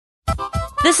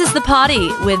This is The Party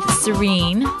with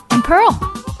Serene and Pearl.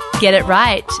 Get it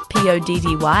right,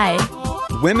 Poddy.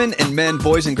 Women and men,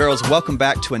 boys and girls, welcome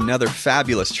back to another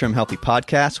fabulous Trim Healthy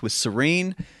podcast with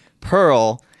Serene,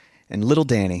 Pearl, and little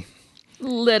Danny.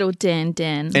 Little Dan.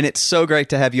 And it's so great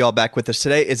to have you all back with us.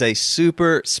 Today is a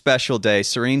super special day.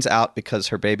 Serene's out because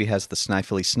her baby has the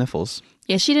sniffly sniffles.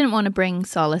 Yeah, she didn't want to bring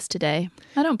Solace today.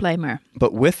 I don't blame her.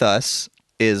 But with us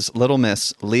is little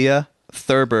Miss Leah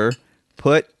Thurber.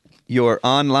 Put your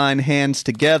online hands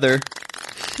together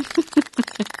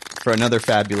for another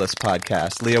fabulous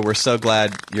podcast. Leah, we're so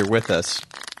glad you're with us.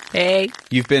 Hey.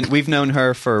 We've known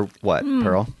her for what,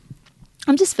 Pearl?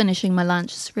 I'm just finishing my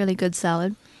lunch. It's really good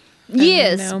salad.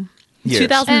 Years.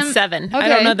 2007. Okay. I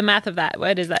don't know the math of that.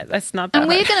 What is that? That's not that And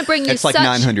we're hard. going to bring you It's like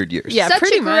 900 years. Yeah, such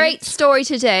pretty a great much. story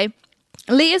today.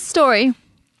 Leah's story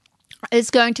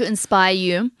is going to inspire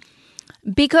you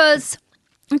because,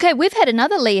 okay, we've had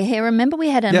another Leah here. Remember, we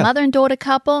had a mother and daughter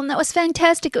couple, and that was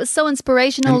fantastic. It was so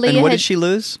inspirational. And Leah what had did she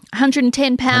lose?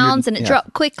 110 pounds, and it yeah.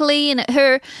 dropped quickly. And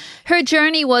her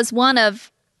journey was one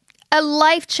of a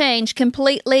life change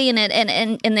completely, and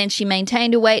then she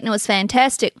maintained her weight, and it was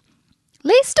fantastic.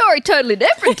 Leah's story totally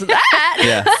different to that.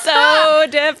 Yeah. So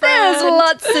different. There's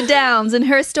lots of downs in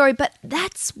her story, but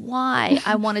that's why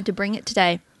I wanted to bring it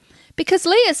today. Because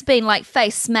Leah's been like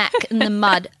face smack in the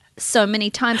mud so many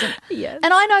times. Yes.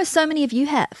 And I know so many of you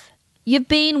have. You've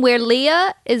been where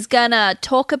Leah is going to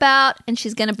talk about and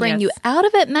she's going to bring Yes. you out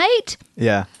of it, mate.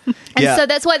 Yeah. And so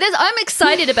that's why I'm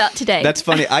excited about today. That's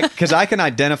funny because I can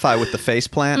identify with the face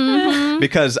plant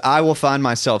because I will find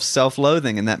myself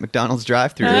self-loathing in that McDonald's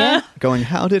drive-thru going,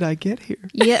 how did I get here?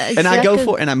 Yeah, And I go exactly.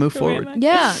 for and I move forward.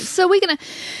 Yeah, so we're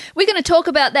gonna talk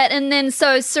about that, and then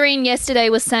so Serene yesterday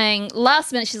was saying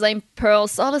last minute she's like, Pearl,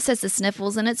 Solace has the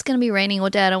sniffles, and it's gonna be raining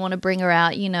all day. I don't want to bring her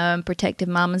out, and protective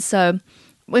mum, and so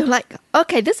we were like,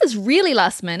 okay, this is really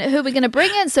last minute. Who are we gonna bring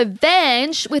in? So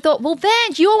Vange, we thought, well,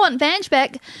 Vange, you all want Vange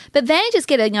back, but Vange is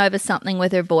getting over something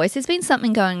with her voice. There's been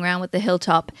something going around with the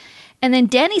Hilltop, and then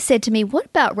Danny said to me, what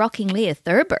about rocking Leah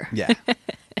Thurber? Yeah.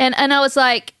 And I was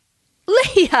like,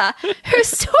 Leah, her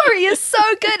story is so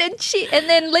good, and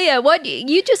then Leah, what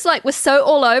you just like was so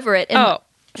all over it. And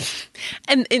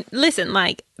And listen,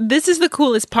 like, this is the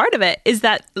coolest part of it, is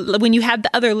that when you have the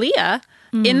other Leah,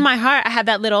 in my heart, I had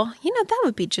that little, that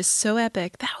would be just so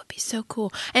epic. That would be so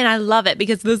cool. And I love it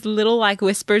because those little like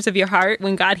whispers of your heart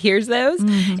when God hears those.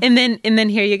 And then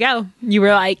here you go. You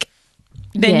were like,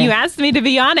 then you asked me to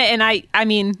be on it. And I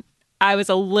mean, I was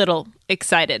a little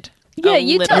excited. Yeah,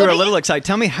 you You told were a me. little excited.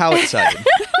 Tell me how excited.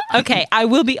 Okay, I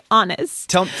will be honest.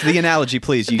 Tell the analogy,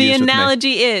 please. You The used with me.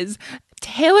 analogy is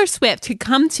Taylor Swift could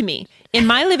come to me in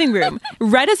my living room,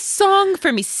 write a song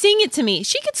for me, sing it to me.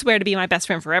 She could swear to be my best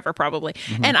friend forever, probably.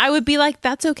 And I would be like,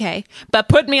 that's okay. But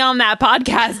put me on that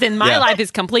podcast and my life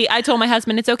is complete. I told my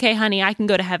husband, it's okay, honey. I can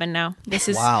go to heaven now. This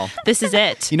is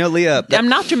it. Leah, I'm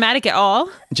not dramatic at all.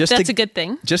 Just That's to- a good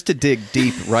thing. just to dig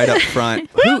deep right up front,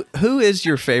 who is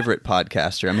your favorite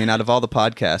podcaster? I mean, out of all the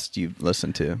podcasts you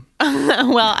listen to.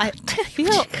 Well,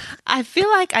 I feel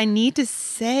like I need to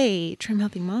say Trim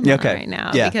Healthy Mama right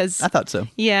now. Yeah, Because I thought so.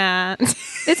 yeah.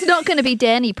 It's not going to be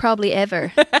Danny probably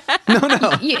ever. No.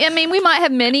 I mean, we might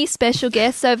have many special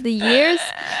guests over the years,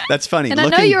 That's funny. and I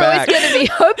Looking know you're back, always going to be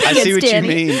hoping I it's see what Danny.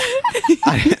 you mean.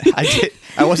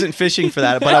 I wasn't fishing for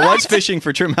that, but I was fishing for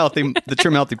the Trim Healthy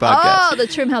podcast. Oh, the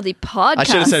Trim Healthy podcast. I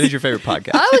should have said who's your favorite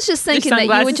podcast. I was just thinking that you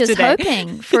were sunglasses just today.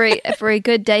 hoping for a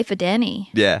good day for Danny.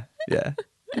 Yeah.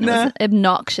 And it was an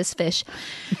obnoxious fish.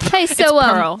 Hey, so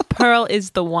Pearl. Pearl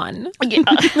is the one. Yeah,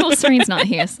 well, Serene's not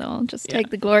here, so I'll just take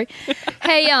the glory.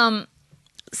 Hey,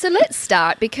 so let's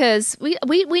start because we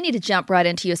need to jump right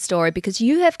into your story because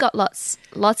you have got lots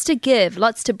to give,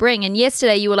 lots to bring. And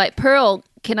yesterday you were like, Pearl,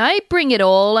 can I bring it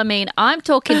all? I mean, I'm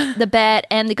talking the bad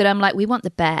and the good. I'm like, we want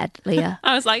the bad, Leah.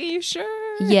 I was like, are you sure?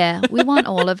 Yeah, we want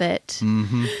all of it.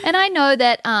 Mm-hmm. And I know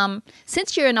that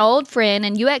since you're an old friend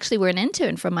and you actually were an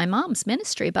intern from my mom's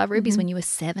ministry, Above Rubies, when you were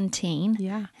 17.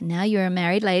 Yeah. And now you're a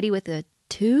married lady with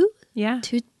two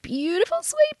beautiful,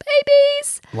 sweet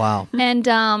babies. Wow. And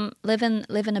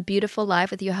living a beautiful life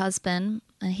with your husband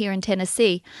here in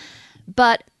Tennessee.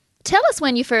 But tell us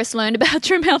when you first learned about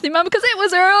Trim Healthy Mom, because it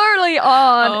was early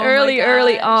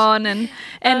on,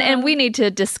 and we need to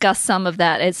discuss some of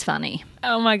that. It's funny.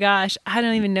 Oh my gosh, I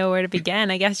don't even know where to begin.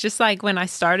 I guess just like when I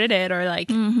started it, or like,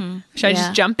 should I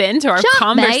just jump into our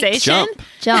conversation? Mate.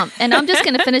 Jump. And I'm just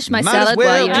going to finish my Might as salad well,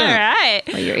 while you're, All right.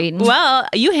 while you're eating. Well,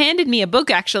 you handed me a book,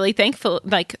 actually.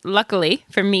 Luckily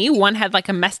for me, one had like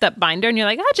a messed up binder, and you're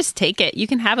like, just take it. You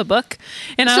can have a book.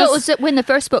 And So it was when the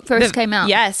first book came out.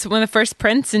 Yes, when the first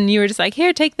prints, and you were just like,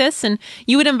 here, take this. And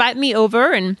you would invite me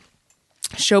over, and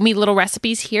show me little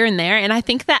recipes here and there. And I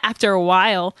think that after a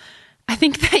while, I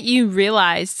think that you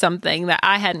realized something that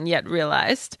I hadn't yet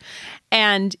realized.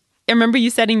 And I remember you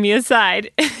setting me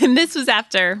aside. And this was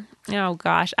after, oh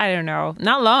gosh, I don't know,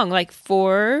 not long, like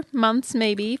 4 months,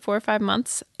 maybe 4 or 5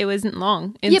 months. It wasn't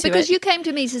long. Yeah, because you came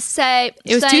to me to say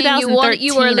it was saying you were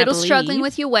a little I believe. struggling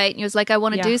with your weight, and you was like, I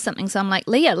want to do something. So I'm like,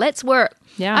 Leah, let's work.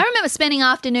 Yeah. I remember spending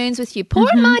afternoons with you,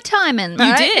 pouring my time in. You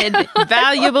Right? did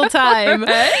valuable time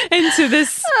into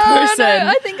this Oh, person. no,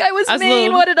 I think I was I was mean.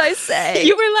 little- What did I say?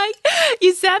 You were like,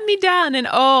 you sat me down and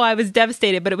I was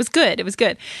devastated, but it was good. It was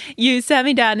good. You sat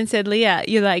me down and said, Leah,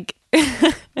 you're like,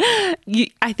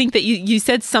 I think that you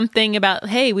said something about,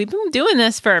 hey, we've been doing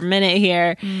this for a minute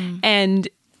here. And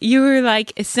you were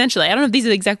like, essentially, I don't know if these are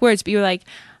the exact words, but you were like,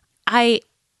 I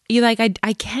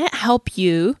can't help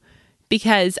you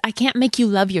because I can't make you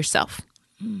love yourself.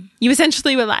 You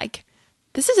essentially were like,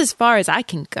 this is as far as I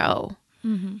can go.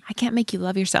 I can't make you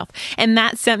love yourself. And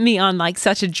that sent me on like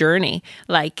such a journey.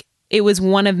 Like it was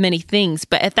one of many things,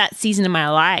 but at that season of my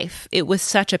life, it was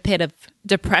such a pit of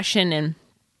depression and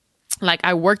like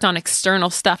I worked on external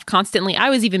stuff constantly.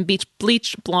 I was even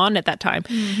bleached blonde at that time,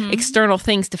 external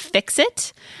things to fix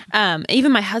it.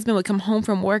 Even my husband would come home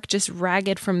from work just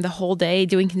ragged from the whole day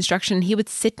doing construction. He would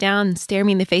sit down and stare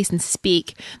me in the face and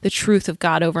speak the truth of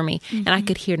God over me. And I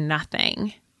could hear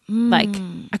nothing. Like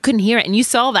I couldn't hear it. And you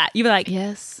saw that. You were like,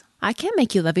 Yes. I can't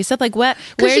make you love yourself. Like what?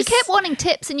 Because you kept wanting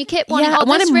tips and you kept wanting, Yeah, I this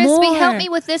wanted recipe, more. help me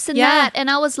with this and Yeah. that. And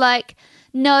I was like,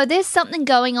 no, there's something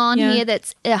going on Yeah. here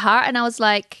that's hard. And I was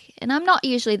like, and I'm not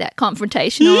usually that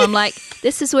confrontational. I'm like,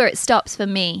 this is where it stops for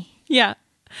me. Yeah.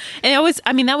 And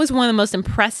that was one of the most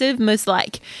impressive, most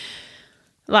like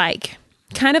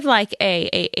kind of like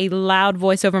a loud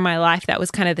voice over my life that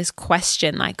was kind of this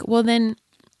question, like, well, then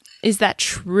is that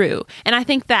true? And I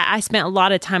think that I spent a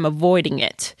lot of time avoiding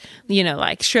it,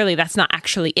 like, surely that's not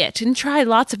actually it, and tried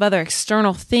lots of other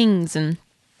external things and,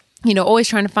 always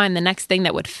trying to find the next thing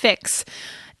that would fix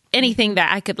anything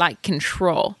that I could like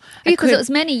control. Because it was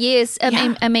many years.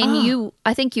 Yeah.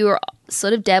 I think you were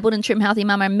sort of dabbled in Trim Healthy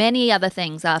Mama and many other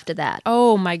things after that.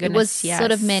 Oh my It goodness. was yes.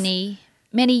 sort of many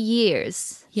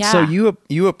years. Yeah. So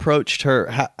you approached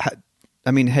her.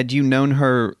 Had you known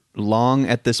her long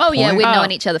at this Oh point? yeah, we'd Oh.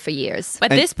 known each other for years. At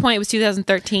this point, it was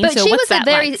 2013. But so she what's was that,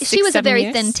 like, she was a 7 very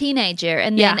years? thin teenager,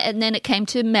 and Yeah. then it came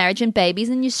to marriage and babies,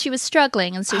 and she was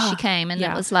struggling, and so she came, and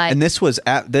yeah. it was like, And this was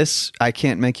at this "I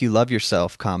can't make you love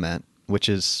yourself" comment, which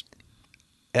is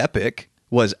epic,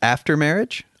 was after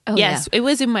marriage. oh, Yes, it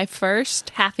was in my first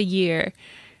half a year,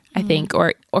 I think,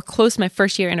 or close to my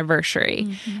first year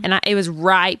anniversary. And it was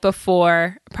right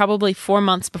before, probably 4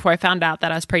 months before I found out that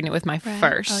I was pregnant with my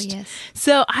first. Oh, yes.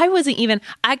 So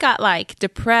I got like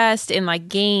depressed and like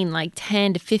gained like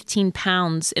 10 to 15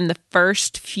 pounds in the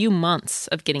first few months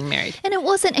of getting married. And it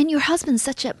wasn't. And your husband's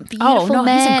such a beautiful Oh, no, he's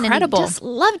man, incredible. and he just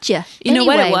loved you. You know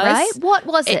what it anyway, was? Right? What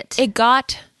was it? It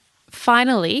got,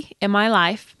 finally, in my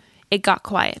life, it got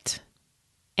quiet.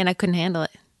 And I couldn't handle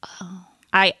it.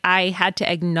 I had to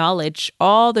acknowledge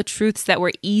all the truths that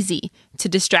were easy to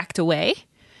distract away.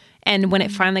 And when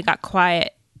it finally got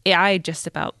quiet, I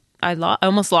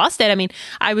almost lost it. I mean,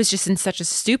 I was just in such a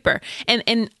stupor.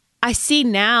 And I see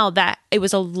now that it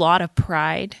was a lot of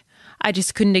pride. I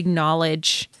just couldn't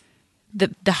acknowledge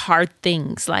the hard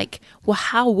things, like, well,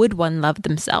 how would one love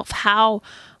themselves?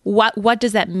 What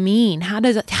does that mean? How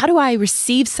do I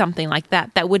receive something like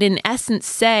that would in essence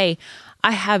say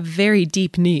I have very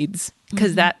deep needs?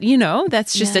 Because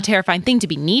that's just a terrifying thing to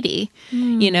be needy,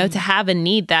 to have a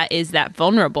need that is that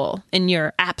vulnerable in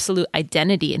your absolute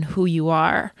identity and who you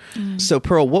are. So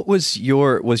Pearl, what was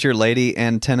your lady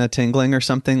antenna tingling or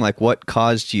something? Like what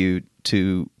caused you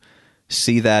to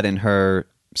see that in her,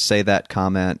 say that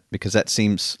comment? Because that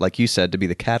seems, like you said, to be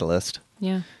the catalyst.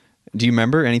 Yeah. Do you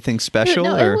remember anything special?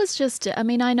 no, or it was just. I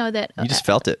mean, I know that you just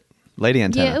felt it, lady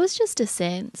antenna. Yeah, it was just a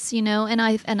sense, and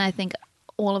I think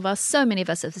all of us, so many of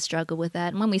us have struggled with that.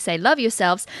 And when we say love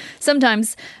yourselves,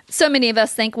 sometimes so many of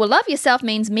us think, well, love yourself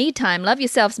means me time. Love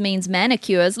yourselves means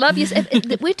manicures. Love yourself.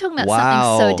 We're talking about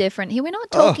Wow. something so different here. We're not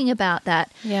talking about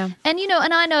that. Yeah. And,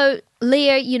 and I know,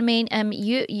 Leah,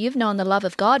 you've known the love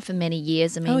of God for many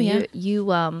years. I mean, Oh, yeah.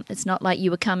 you it's not like you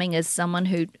were coming as someone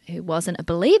who wasn't a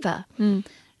believer.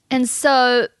 And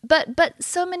so, but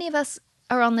so many of us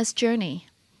are on this journey.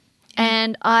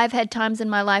 And I've had times in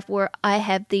my life where I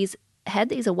had these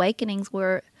awakenings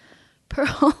where,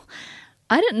 Pearl,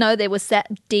 I didn't know there was that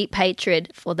deep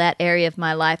hatred for that area of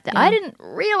my life, that I didn't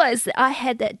realize that I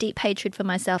had that deep hatred for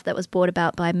myself that was brought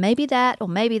about by maybe that or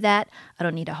maybe that. I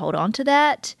don't need to hold on to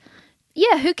that.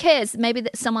 Yeah, who cares? Maybe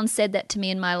that someone said that to me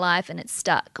in my life and it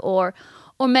stuck, or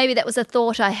Or maybe that was a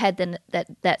thought I had then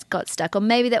that got stuck. Or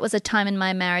maybe that was a time in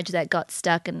my marriage that got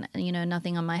stuck and,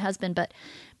 nothing on my husband. But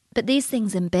these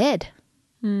things embed.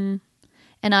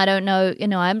 And I don't know,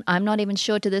 I'm not even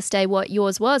sure to this day what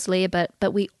yours was, Leah,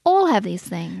 but we all have these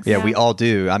things. Yeah, we all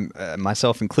do. I'm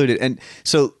myself included. And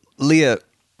so, Leah,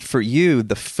 for you,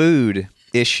 the food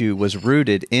issue was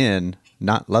rooted in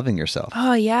not loving yourself.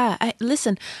 Oh, yeah.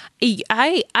 Listen,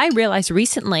 I realized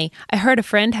recently, I heard a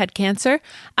friend had cancer.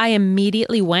 I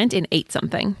immediately went and ate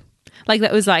something. Like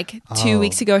that was like 2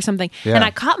 weeks ago or something. Yeah. And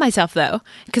I caught myself though,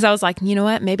 because I was like, you know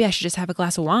what? Maybe I should just have a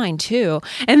glass of wine too.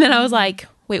 And then I was like,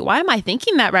 wait, why am I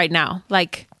thinking that right now?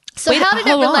 Like, So wait, how did it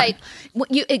hold on. relate?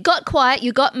 It got quiet,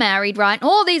 you got married, right?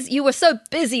 All these, you were so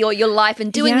busy all your life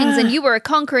and doing things, and you were a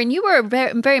conqueror and you were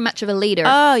very, very much of a leader.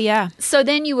 Oh, yeah. So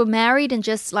then you were married and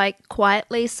just like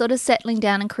quietly sort of settling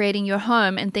down and creating your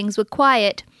home, and things were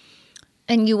quiet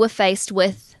and you were faced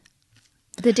with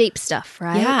the deep stuff,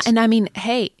 right? Yeah. And I mean,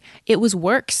 hey, it was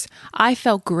works. I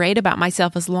felt great about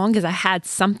myself as long as I had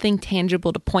something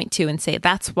tangible to point to and say,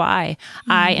 that's why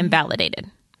I am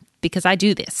validated, because I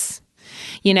do this.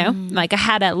 Like I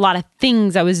had a lot of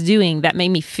things I was doing that made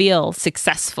me feel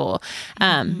successful.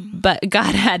 But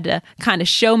God had to kind of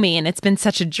show me, and it's been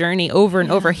such a journey over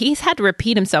and over. He's had to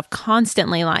repeat himself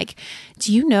constantly. Like,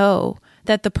 do you know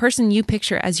that the person you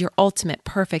picture as your ultimate,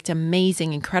 perfect,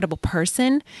 amazing, incredible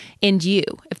person and you,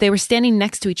 if they were standing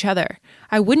next to each other,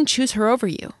 I wouldn't choose her over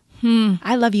you.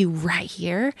 I love you right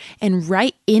here, and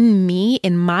right in me,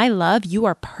 in my love, you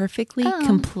are perfectly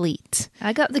complete.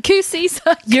 I got the QC.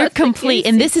 So You're complete.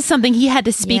 And this is something he had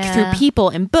to speak through people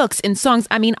and books and songs.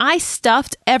 I mean, I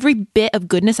stuffed every bit of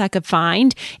goodness I could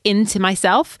find into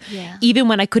myself, even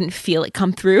when I couldn't feel it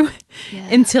come through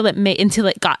until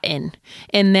it got in.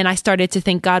 And then I started to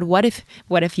think, God, what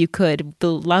if you could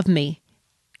love me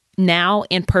now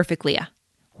and perfectly?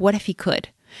 What if he could?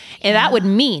 And that would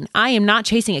mean I am not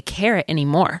chasing a carrot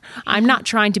anymore. I'm not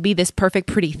trying to be this perfect,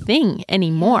 pretty thing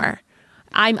anymore.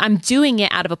 I'm doing it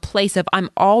out of a place of I'm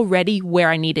already where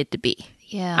I needed to be.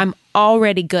 Yeah. I'm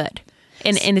already good.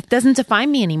 And it doesn't define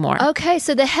me anymore. Okay,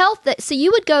 so the health so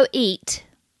you would go eat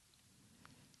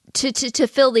to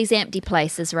fill these empty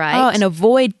places, right? Oh, and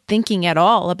avoid thinking at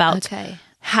all about Okay.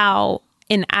 how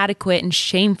inadequate and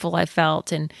shameful I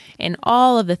felt, and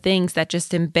all of the things that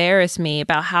just embarrassed me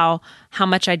about how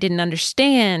much I didn't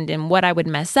understand and what I would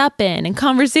mess up in and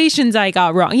conversations I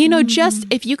got wrong. Just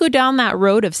if you go down that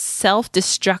road of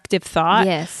self-destructive thought,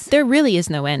 there really is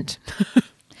no end.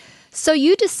 So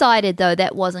you decided, though,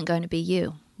 that wasn't going to be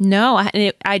you. No,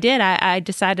 I did. I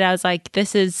decided, I was like,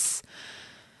 this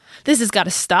has got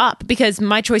to stop, because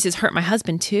my choices hurt my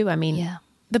husband too. I mean,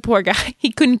 the poor guy,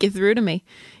 he couldn't get through to me,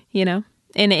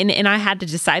 And I had to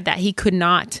decide that he could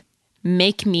not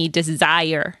make me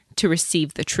desire to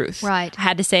receive the truth. Right. I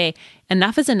had to say,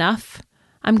 enough is enough.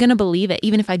 I'm going to believe it,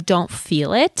 even if I don't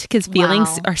feel it, because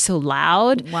feelings are so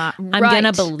loud. Wow. I'm going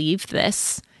to believe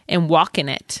this and walk in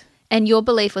it. And your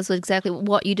belief was exactly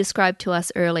what you described to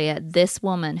us earlier. This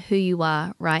woman, who you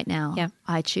are right now,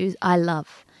 I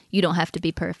love. You don't have to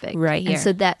be perfect. Right here. And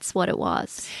so that's what it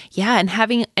was. Yeah,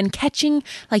 and catching,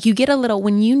 like, you get a little,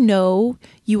 when you know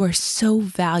you are so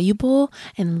valuable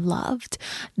and loved,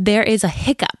 there is a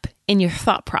hiccup in your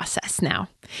thought process now.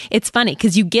 It's funny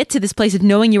because you get to this place of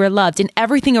knowing you are loved and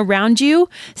everything around you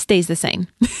stays the same.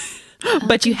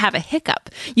 But you have a hiccup.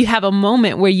 You have a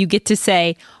moment where you get to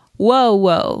say,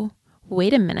 whoa,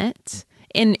 wait a minute.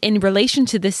 In relation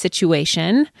to this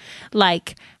situation,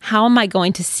 like, how am I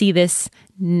going to see this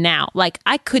now? Like,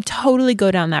 I could totally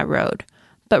go down that road,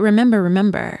 but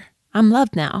remember, I'm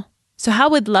loved now. So how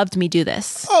would loved me do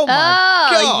this? Oh my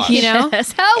God.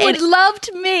 Yes. How would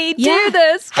loved me do Yeah.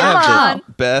 this? Come I have on.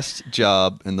 the best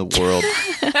job in the world.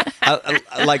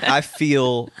 I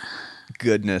feel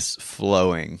goodness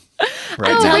flowing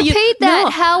right now. Repeat that. No.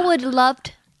 How would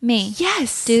loved me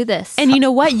Yes. do this? And you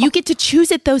know what? You get to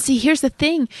choose it though. See, here's the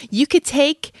thing. You could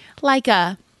take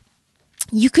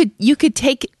you could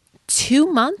take 2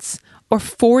 months or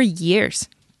 4 years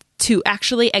to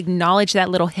actually acknowledge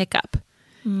that little hiccup.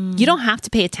 You don't have to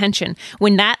pay attention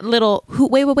when that little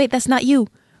wait, that's not you.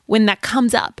 When that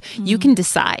comes up, you can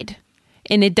decide.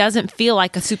 And it doesn't feel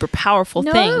like a super powerful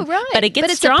thing. Right. But it gets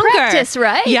it's stronger. a practice,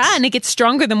 right? Yeah, and it gets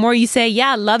stronger the more you say,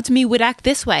 yeah, loved me would act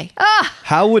this way.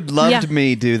 How would loved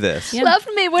me do this? Yeah. Loved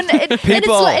me wouldn't it? And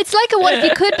People. it's like a what if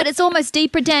you could, but it's almost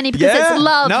deeper, Danny, because Yeah. it's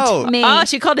loved No. me. Oh,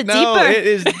 she called it No, deeper. it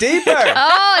is deeper.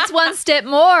 Oh, it's one step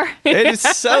more. It is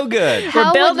so good. How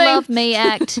would building. love me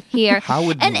act here? How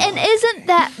would and love- isn't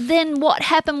that then what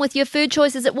happened with your food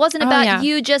choices? It wasn't about yeah.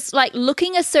 you just like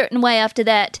looking a certain way after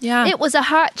that. Yeah. It was a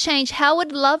heart change. How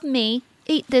would love me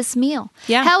eat this meal?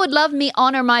 Yeah. How would love me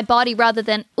honor my body rather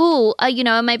than,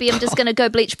 maybe I'm just going to go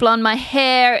bleach blonde my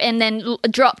hair and then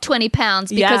drop 20 pounds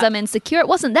because Yeah. I'm insecure. It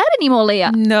wasn't that anymore,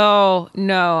 Leah. No.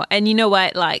 And you know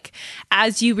what? Like,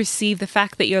 as you receive the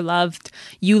fact that you're loved,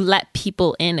 you let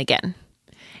people in again.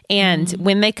 And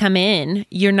when they come in,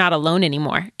 you're not alone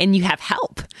anymore and you have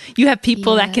help. You have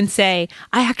people that can say,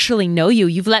 I actually know you.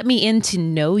 You've let me in to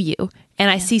know you. And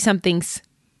I see something's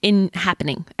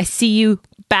happening. I see you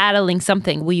battling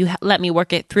something. Will you let me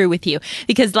work it through with you?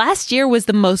 Because last year was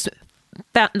the most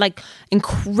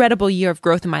incredible year of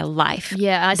growth in my life.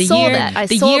 Yeah, I saw that. I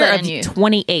saw that in you.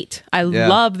 28. I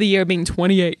love the year being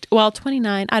 28. Well,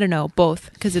 29. I don't know,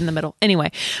 both, because in the middle.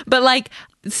 Anyway, but like,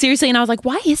 seriously, and I was like,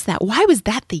 why is that? Why was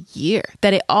that the year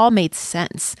that it all made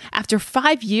sense? After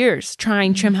 5 years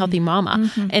trying Trim Healthy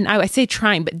Mama, and I say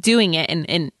trying, but doing it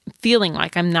and feeling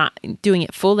like I'm not doing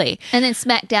it fully. And then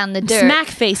smack down the dirt. Smack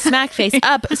face,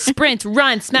 up, sprint,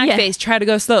 run, smack face, try to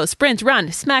go slow, sprint,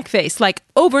 run, smack face, like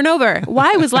over and over.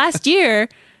 Why was last year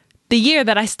the year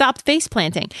that I stopped face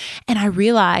planting? And I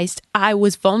realized I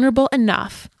was vulnerable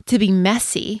enough to be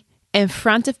messy in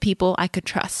front of people I could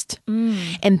trust.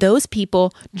 And those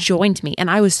people joined me.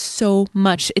 And I was so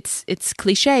much, it's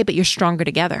cliche, but you're stronger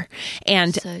together.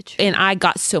 And So true. and I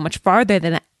got so much farther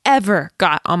than I ever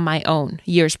got on my own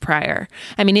years prior.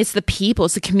 I mean, it's the people,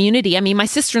 it's the community. I mean, my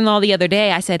sister-in-law the other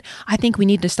day, I said, I think we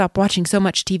need to stop watching so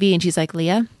much TV. And she's like,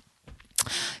 Leah,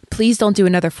 please don't do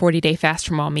another 40-day fast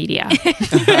from all media.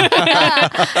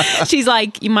 She's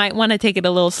like, you might want to take it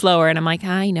a little slower. And I'm like,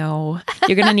 I know.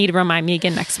 You're going to need to remind me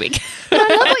again next week. But I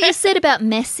love what you said about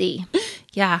messy.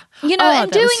 Yeah. You know, Oh,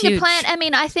 and that was doing the huge. plant, I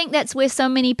mean, I think that's where so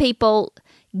many people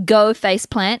go face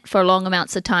plant for long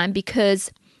amounts of time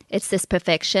because it's this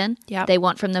perfection Yep. they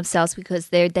want from themselves because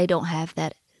they don't have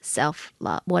that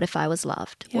self-love. What if I was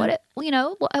loved? Yeah.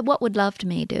 What would loved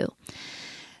me do?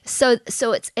 So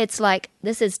it's like,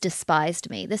 this has despised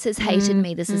me. This has hated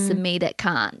me. This is the me that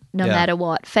can't, no Yeah. matter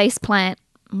what. Face plant,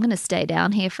 I'm going to stay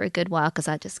down here for a good while because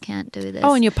I just can't do this.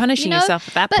 Oh, and you're punishing yourself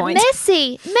at that but point.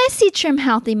 messy Trim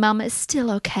Healthy Mama is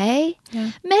still okay.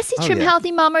 Yeah. Messy Oh, Trim yeah.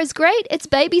 Healthy Mama is great. It's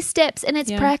baby steps and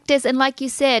it's Yeah. practice. And like you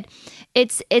said,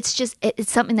 it's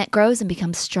something that grows and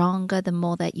becomes stronger the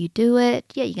more that you do it.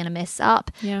 Yeah, you're going to mess up.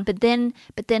 Yeah. But then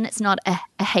it's not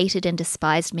a hated and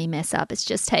despised me mess up. It's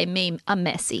just, hey, me, I'm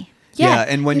messy. Yeah,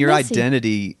 and when you're your messy.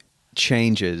 identity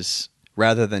changes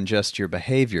rather than just your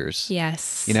behaviors,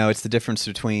 Yes. you know, it's the difference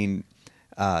between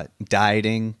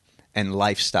dieting and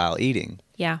lifestyle eating.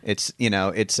 Yeah. It's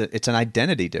it's an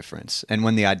identity difference, and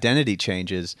when the identity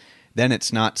changes, then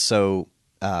it's not so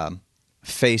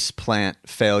face plant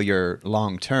failure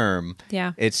long term.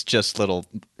 Yeah. It's just little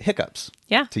hiccups.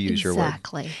 Yeah. To use your word.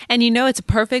 Exactly. And you know, it's a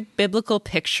perfect biblical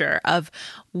picture of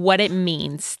what it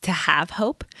means to have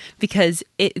hope, because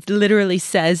it literally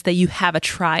says that you have a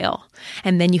trial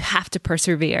and then you have to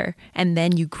persevere and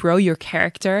then you grow your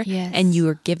character Yes. and you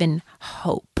are given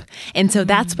hope. And so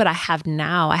that's what I have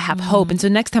now. I have hope. And so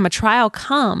next time a trial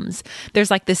comes,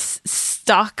 there's like this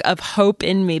stock of hope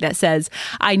in me that says,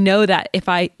 I know that if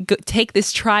I take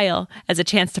this trial as a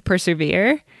chance to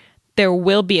persevere, there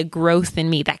will be a growth in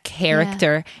me, that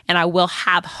character, and I will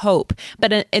have hope.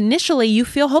 But initially, you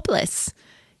feel hopeless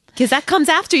because that comes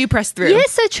after you press through. Yeah,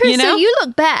 so true. You know? So you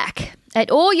look back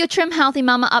at all your Trim Healthy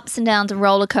Mama ups and downs and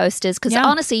roller coasters because Yeah.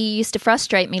 honestly, you used to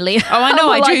frustrate me, Leah. Oh, I know,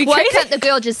 I I'm do. like, You why crazy? can't the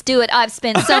girl just do it? I've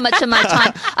spent so much of my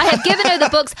time. I have given her the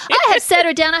books. I have sat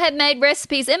her down. I have made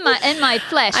recipes in my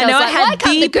flesh. I know, was I like, had why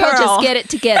can't the the girl girl. just get it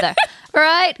together?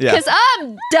 Right? Yeah. Because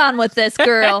I'm done with this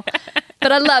girl.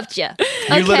 But I loved you.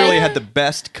 You literally had the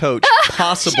best coach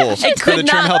possible for the could Trim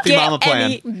not Healthy get Mama plan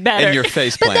any better. in your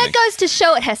face But planning. that goes to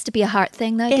show it has to be a heart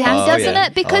thing, though, gang, has to doesn't be.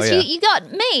 it? Because Oh, yeah. you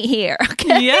got me here.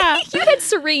 Okay? Yeah. You had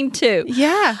Serene too.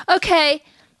 Yeah. Okay.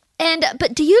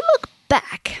 But do you look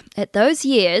back at those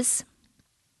years?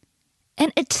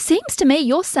 And it seems to me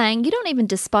you're saying you don't even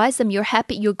despise them. You're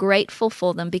happy. You're grateful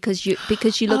for them because you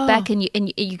look back and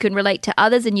you can relate to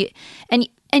others and you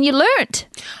learned.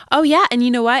 Oh, yeah. And you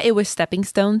know what? It was stepping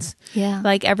stones. Yeah.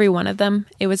 Like every one of them.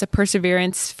 It was a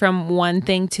perseverance from one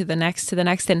thing to the next to the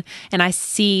next. And I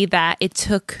see that it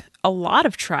took a lot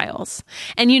of trials.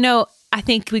 And, you know, I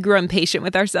think we grow impatient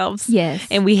with ourselves. Yes.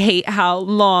 And we hate how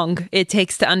long it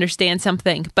takes to understand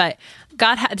something. But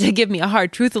God had to give me a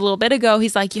hard truth a little bit ago.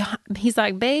 He's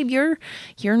like, babe, you're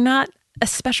not a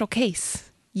special case.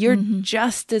 You're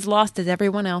just as lost as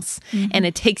everyone else. And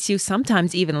it takes you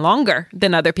sometimes even longer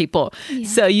than other people.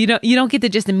 So you don't get to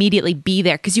just immediately be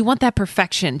there because you want that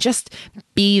perfection. Just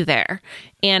be there.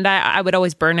 And I would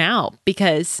always burn out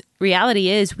because reality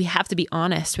is we have to be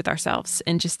honest with ourselves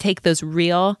and just take those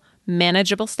real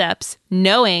manageable steps,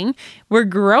 knowing we're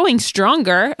growing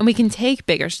stronger and we can take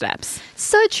bigger steps.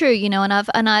 So true, you know,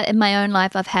 and I in my own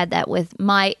life, I've had that with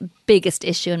my biggest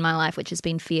issue in my life, which has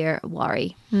been fear,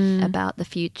 worry about the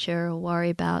future, or worry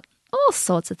about all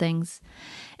sorts of things.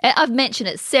 I've mentioned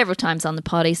it several times on the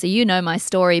potty, so you know my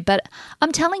story, but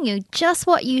I'm telling you, just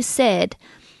what you said,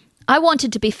 I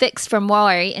wanted to be fixed from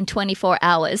worry in 24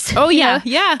 hours. Oh, yeah,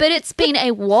 you know? yeah. But it's been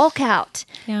a walkout.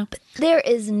 Yeah. But there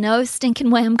is no stinking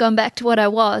way I'm going back to what I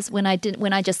was when I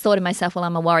just thought to myself, well,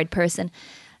 I'm a worried person.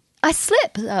 I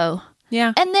slip, though.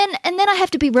 Yeah. And then I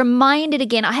have to be reminded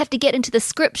again. I have to get into the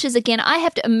scriptures again. I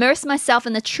have to immerse myself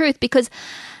in the truth, because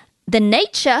the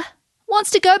nature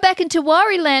wants to go back into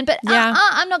worry land, but Yeah.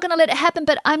 I'm not going to let it happen.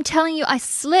 But I'm telling you, I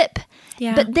slip.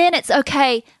 Yeah. But then it's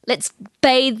okay. Let's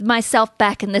bathe myself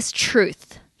back in this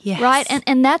truth. Yes. Right?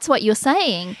 And that's what you're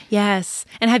saying. Yes.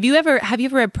 And have you ever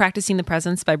read Practicing the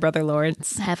Presence by Brother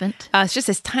Lawrence? I haven't. It's just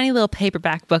this tiny little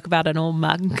paperback book about an old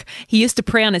monk. He used to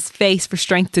pray on his face for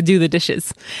strength to do the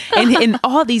dishes. And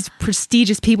all these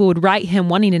prestigious people would write him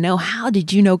wanting to know, how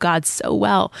did you know God so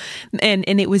well? And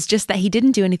it was just that he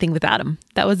didn't do anything without him.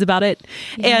 That was about it.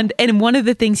 Yeah. And one of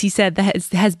the things he said that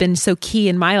has been so key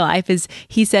in my life is,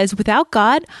 he says, without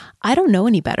God, I don't know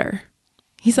any better.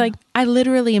 He's like, I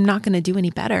literally am not going to do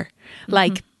any better.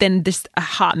 Like, than just a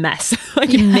hot mess, like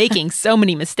making so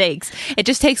many mistakes. It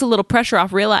just takes a little pressure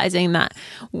off, realizing that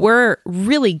we're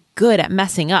really good at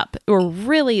messing up. Or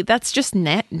really, that's just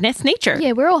that's nature.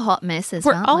 Yeah, we're all hot messes.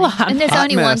 We're aren't all we? a hot And there's hot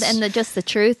only mess. one, and just the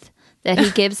truth that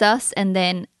He gives us, and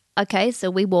then okay,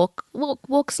 so we walk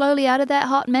slowly out of that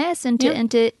hot mess into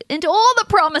all the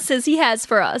promises He has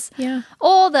for us. Yeah.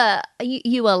 All the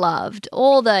you are loved.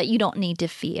 All the you don't need to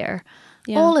fear.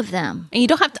 Yeah. All of them. And you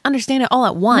don't have to understand it all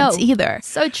at once No. either.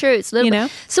 So true. It's a little You bit. know?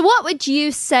 So what would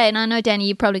you say? And I know, Danny,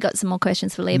 you probably got some more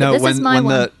questions for Lee, but No, this is my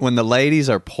one. when the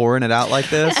ladies are pouring it out like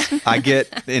this, I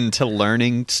get into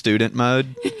learning student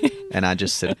mode, and I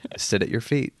just sit at your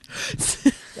feet.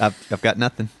 I've got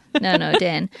nothing. No,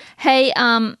 Dan. Hey,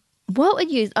 what would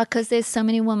you? Because there's so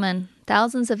many women,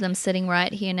 thousands of them sitting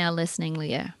right here now listening,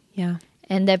 Leah, Yeah.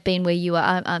 and they've been where you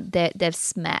are. They've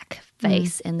smack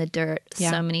face in the dirt Yeah.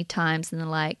 so many times, and they're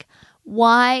like,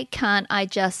 "Why can't I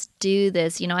just do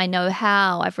this? You know, I know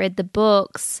how. I've read the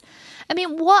books." I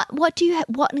mean, what what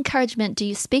encouragement do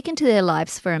you speak into their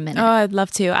lives for a minute? Oh, I'd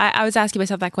love to. I was asking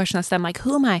myself that question last time. Like,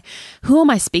 who am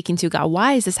I speaking to, God?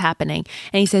 Why is this happening?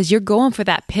 And He says, you're going for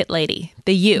that pit lady,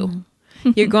 the you.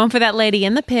 You're going for that lady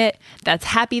in the pit that's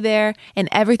happy there, and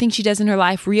everything she does in her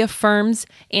life reaffirms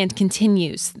and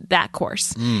continues that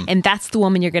course. And that's the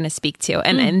woman you're going to speak to.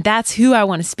 And that's who I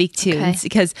want to speak to. Okay. It's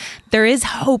because there is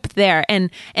hope there.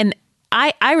 And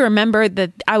I remember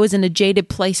that I was in a jaded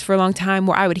place for a long time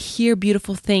where I would hear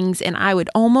beautiful things and I would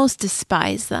almost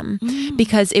despise them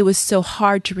because it was so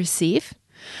hard to receive.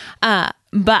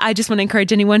 But I just want to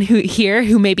encourage anyone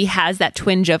who maybe has that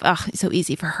twinge of, oh, it's so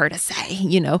easy for her to say,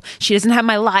 you know, she doesn't have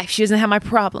my life. She doesn't have my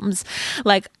problems.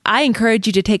 Like, I encourage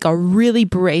you to take a really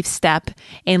brave step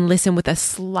and listen with a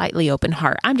slightly open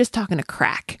heart. I'm just talking a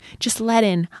crack. Just let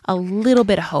in a little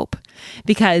bit of hope,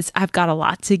 because I've got a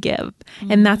lot to give.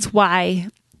 And that's why,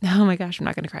 oh my gosh, I'm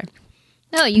not going to cry.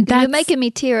 No, you're That's- making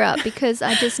me tear up, because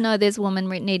I just know there's women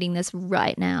needing this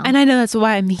right now. And I know that's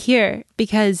why I'm here,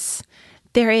 because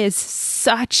there is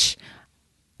such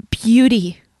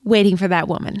beauty waiting for that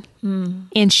woman.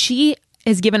 And she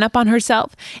has given up on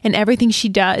herself, and everything she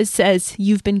does says,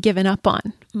 you've been given up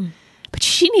on. But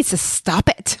she needs to stop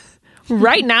it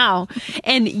right now.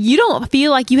 And you don't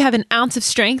feel like you have an ounce of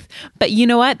strength, but you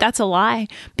know what? That's a lie,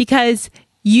 because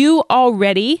you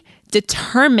already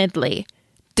determinedly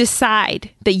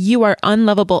decide that you are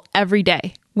unlovable every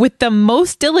day with the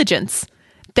most diligence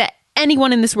that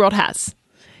anyone in this world has.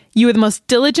 You are the most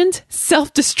diligent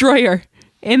self-destroyer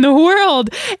in the world.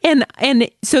 And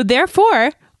so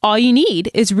therefore, all you need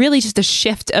is really just a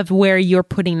shift of where you're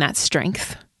putting that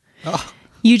strength.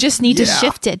 You just need to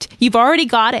shift it. You've already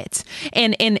got it.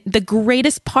 And the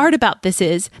greatest part about this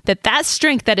is that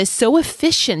strength that is so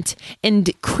efficient in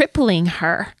crippling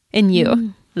her in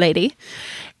you, lady,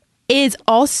 is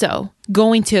also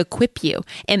going to equip you.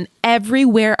 And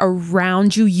everywhere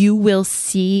around you, you will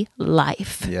see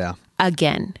life. Yeah.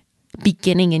 Again,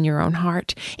 beginning in your own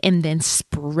heart and then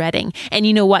spreading. And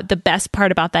you know what? The best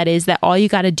part about that is that all you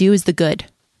got to do is the good.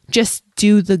 Just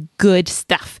do the good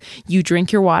stuff. You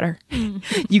drink your water.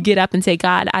 You get up and say,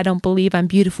 God, I don't believe I'm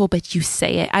beautiful, but you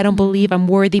say it. I don't believe I'm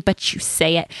worthy, but you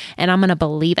say it. And I'm going to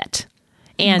believe it.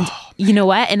 And you know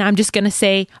what? And I'm just going to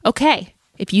say, okay,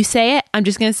 if you say it, I'm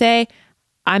just going to say,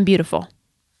 I'm beautiful.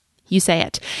 You say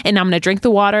it. And I'm going to drink the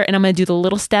water and I'm going to do the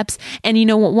little steps. And you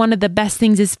know what? One of the best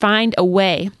things is find a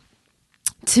way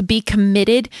to be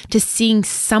committed to seeing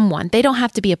someone. They don't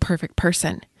have to be a perfect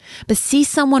person, but see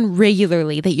someone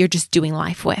regularly that you're just doing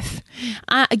life with.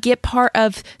 Get part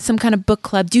of some kind of book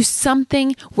club. Do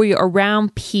something where you're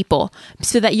around people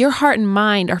so that your heart and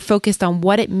mind are focused on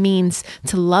what it means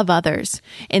to love others,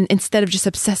 and instead of just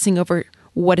obsessing over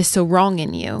what is so wrong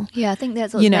in you. Yeah, I think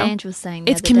that's what Ange was saying.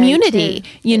 It's community.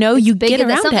 You know, you get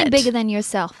around something it. bigger than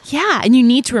yourself. Yeah, and you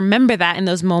need to remember that in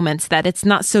those moments, that it's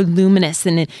not so luminous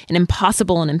and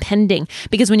impossible and impending.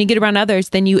 Because when you get around others,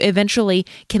 then you eventually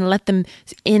can let them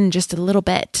in just a little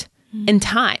bit in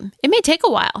time. It may take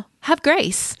a while. Have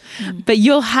grace. But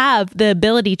you'll have the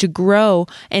ability to grow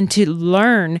and to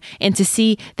learn and to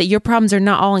see that your problems are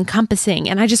not all encompassing.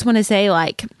 And I just want to say,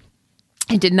 like,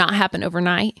 it did not happen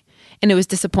overnight. And it was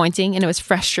disappointing and it was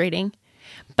frustrating.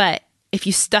 But if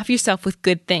you stuff yourself with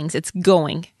good things, it's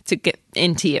going to get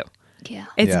into you. Yeah.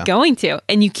 It's going to.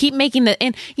 And you keep making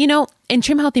and you know, in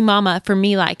Trim Healthy Mama, for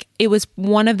me, like, it was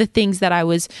one of the things that I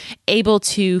was able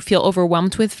to feel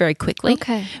overwhelmed with very quickly.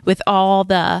 Okay. With all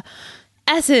the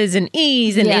S's and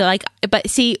E's and but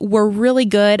see, we're really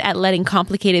good at letting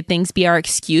complicated things be our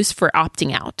excuse for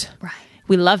opting out. Right.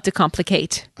 We love to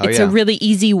complicate. It's a really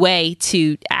easy way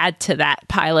to add to that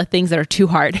pile of things that are too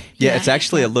hard. Yeah, it's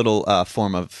actually a little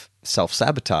form of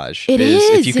self-sabotage. It is.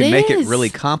 If you can make it really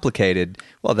complicated,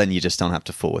 well, then you just don't have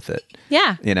to fool with it.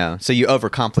 Yeah. You know, so you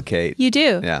overcomplicate. You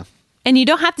do. Yeah. And you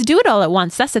don't have to do it all at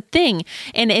once. That's the thing.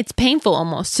 And it's painful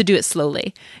almost to do it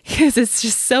slowly, because it's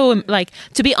just so, like,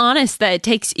 to be honest, that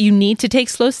you need to take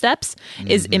slow steps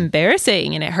is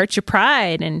embarrassing, and it hurts your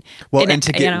pride. And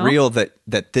to get real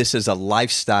that this is a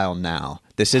lifestyle now.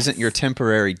 This isn't your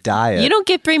temporary diet. You don't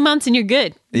get 3 months and you're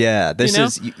good. Yeah. This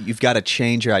is, you've got to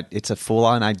change it's a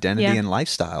full-on identity and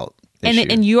lifestyle issue.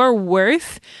 And you're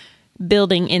worth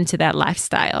building into that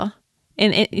lifestyle.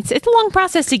 And it's a long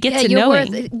process to get to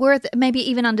knowing. Worth maybe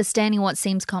even understanding what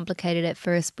seems complicated at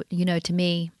first, but you know, to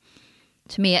me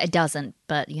it doesn't.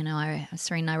 But you know,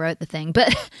 Serene and I wrote the thing, but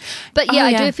yeah,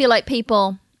 I do feel like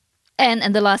people,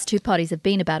 and the last two parties have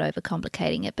been about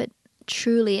overcomplicating it, but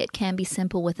truly it can be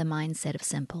simple with a mindset of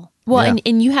simple. Well,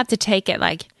 and you have to take it,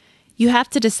 like, you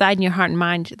have to decide in your heart and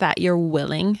mind that you're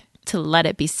willing to let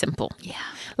it be simple. Yeah.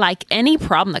 Like, any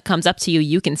problem that comes up to you,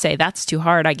 you can say, that's too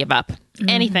hard, I give up.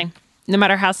 Anything. No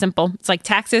matter how simple. It's like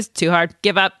taxes, too hard,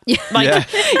 give up. Like,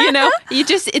 you know,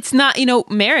 it's not, you know,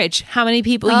 marriage. How many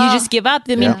people you just give up?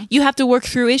 I mean, you have to work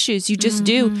through issues. You just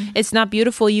do. It's not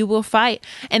beautiful. You will fight.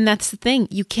 And that's the thing.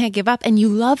 You can't give up. And you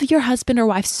love your husband or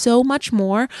wife so much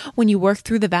more when you work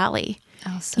through the valley.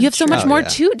 Oh, so you have so much more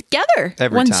together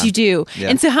once you do. Yeah.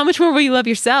 And so how much more will you love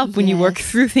yourself when you work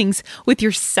through things with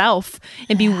yourself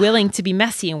and be willing to be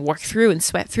messy and work through and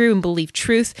sweat through and believe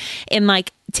truth, and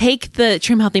like take the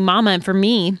Trim Healthy Mama, and for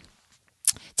me,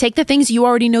 take the things you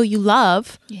already know you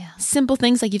love, simple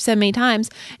things like you've said many times.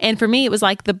 And for me, it was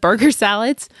like the burger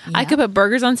salads. Yeah. I could put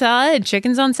burgers on salad and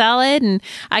chickens on salad, and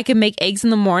I could make eggs in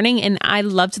the morning, and I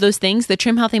loved those things. The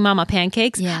Trim Healthy Mama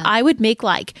pancakes, I would make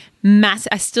like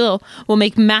I still will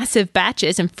make massive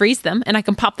batches and freeze them, and I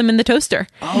can pop them in the toaster.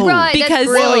 Oh, right, because, that's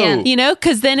brilliant. You know,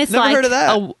 because then it's Never heard of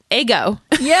that. Eggo.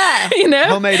 Yeah. You know?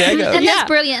 Homemade Eggo. And that's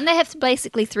brilliant. And they have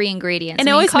basically 3 ingredients. And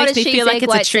it always makes me feel like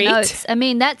it's a treat. I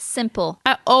mean, that's simple.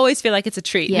 I always feel like it's a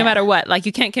treat, no matter what. Like,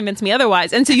 you can't convince me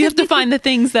otherwise. And so you have to find the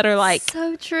things that are like...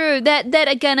 So true. That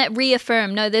again, it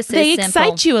reaffirm, no, this is simple. They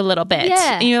excite you a little bit.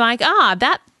 Yeah. And you're like, I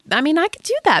could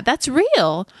do that. That's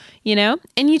real, you know?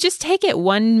 And you just take it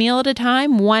one meal at a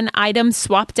time, one item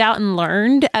swapped out and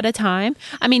learned at a time.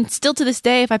 I mean, still to this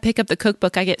day, if I pick up the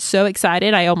cookbook, I get so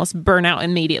excited, I almost burn out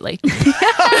immediately.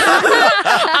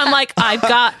 I'm like, I've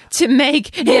got to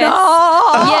make it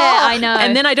all. Yeah, I know.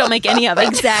 And then I don't make any of it.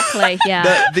 Exactly,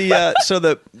 yeah. So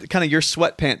the kind of your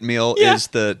sweatpant meal is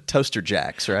the toaster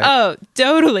jacks, right? Oh,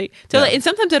 totally. Yeah. And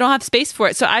sometimes I don't have space for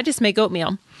it, so I just make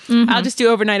oatmeal. I'll just do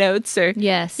overnight oats, or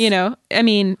you know, I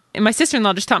mean, and my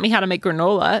sister-in-law just taught me how to make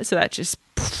granola, so that just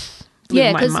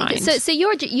blew my mind. So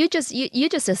you're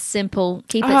just a simple,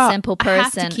 keep it simple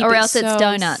person, or else it's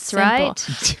donuts, simple.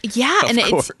 right? Yeah, and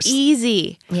it's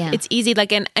easy. Yeah, it's easy.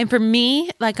 Like, and for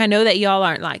me, like, I know that y'all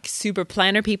aren't like super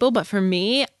planner people, but for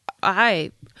me,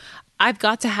 I've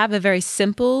got to have a very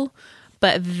simple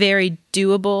but very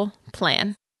doable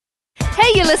plan.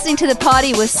 Hey, you're listening to The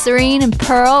Party with Serene and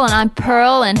Pearl, and I'm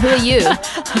Pearl, and who are you?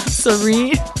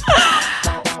 Serene.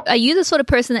 Are you the sort of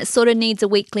person that sort of needs a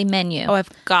weekly menu? Oh, I've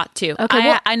got to.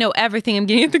 Okay, I know everything I'm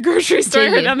getting at the grocery store. I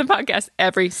heard on the podcast.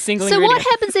 Every single ingredient. So what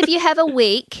happens if you have a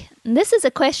week, and this is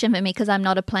a question for me because I'm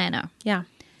not a planner. Yeah.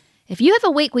 if you have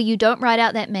a week where you don't write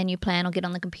out that menu plan or get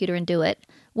on the computer and do it,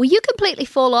 will you completely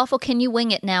fall off, or can you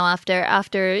wing it now after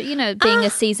being a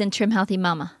seasoned trim healthy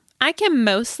mama? I can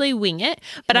mostly wing it,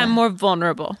 but I'm more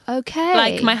vulnerable. Okay.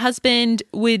 Like my husband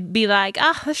would be like,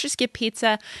 let's just get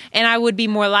pizza. And I would be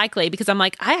more likely because I'm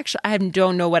like, I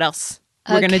don't know what else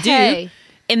we're going to do.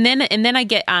 And then I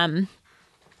get,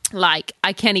 like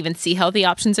I can't even see healthy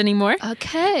options anymore.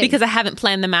 Okay. Because I haven't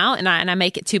planned them out and I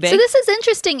make it too big. So this is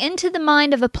interesting. Into the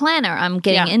mind of a planner. I'm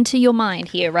getting into your mind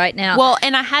here right now. Well,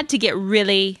 and I had to get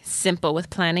really simple with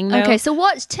planning though. Okay, so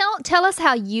tell us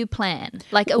how you plan,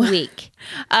 like a week.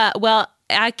 Well,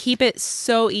 I keep it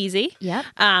so easy. Yep.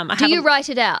 Do you write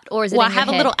it out, or is it? Well, in I your have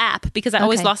head? a little app because I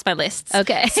always lost my lists.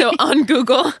 Okay. So on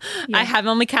Google, I have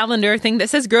on the calendar a thing that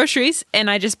says groceries, and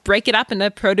I just break it up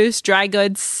into produce, dry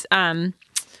goods,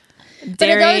 But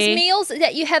dairy. are those meals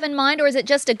that you have in mind, or is it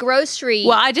just a grocery?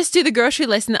 Well, I just do the grocery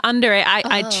list, and under it,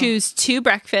 I choose 2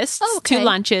 breakfasts, 2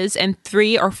 lunches, and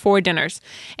 3 or 4 dinners,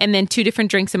 and then 2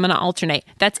 different drinks. I'm going to alternate.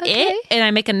 That's it, and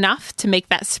I make enough to make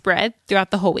that spread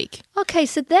throughout the whole week. Okay,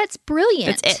 so that's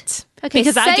brilliant. That's it. Okay,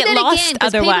 because say I get that lost again, 'cause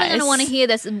otherwise. people are going to want to hear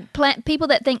this. People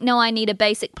that think, no, I need a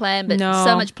basic plan, but No.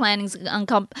 so much planning's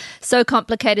so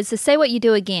complicated. So say what you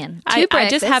do again. I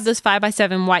just have those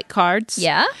 5x7 white cards.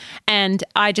 Yeah. And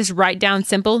I just write down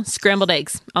simple scrambled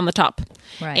eggs on the top.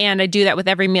 Right. And I do that with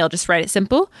every meal. Just write it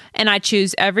simple. And I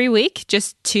choose every week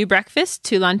just 2 breakfasts,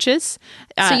 2 lunches.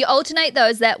 So you alternate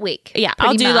those that week. Yeah,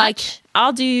 pretty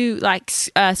I'll do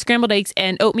scrambled eggs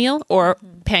and oatmeal or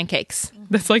pancakes.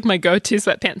 That's like my go-to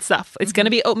sweatpants stuff. It's going to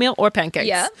be oatmeal or pancakes.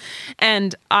 Yeah.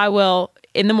 And I will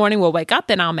in the morning we'll wake up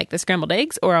and I'll make the scrambled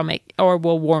eggs or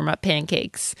we'll warm up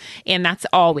pancakes. And that's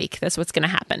all week. That's what's going to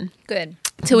happen. Good.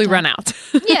 Till we run out.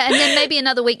 Yeah, and then maybe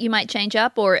another week you might change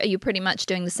up, or are you pretty much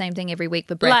doing the same thing every week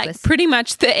for breakfast? Like pretty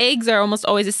much the eggs are almost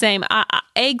always the same.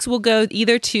 Eggs will go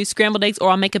either to scrambled eggs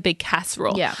or I'll make a big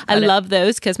casserole. Yeah, I love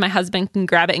those because my husband can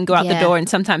grab it and go out the door, and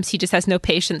sometimes he just has no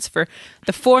patience for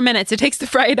the 4 minutes it takes to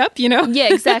fry it up, you know?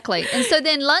 Yeah, exactly. And so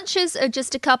then lunches are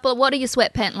just a couple. What are your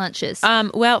sweatpant lunches?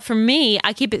 Well, for me,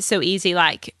 I keep it so easy.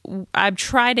 Like I've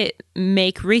tried to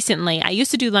make recently. I used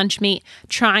to do lunch meat,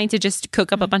 trying to just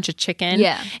cook up a bunch of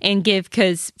chicken and give,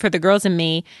 because for the girls and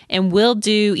me, and we'll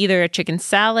do either a chicken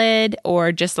salad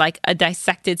or just like a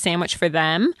dissected sandwich for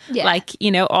them. Yeah. Like,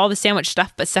 you know, all the sandwich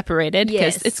stuff, but separated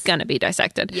because it's going to be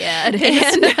dissected. Yeah, it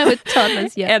is. With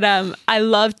toddlers, yeah. And I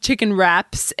love chicken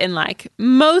wraps and like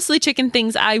mostly chicken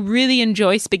things. I really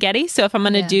enjoy spaghetti. So if I'm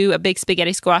going to do a big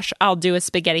spaghetti squash, I'll do a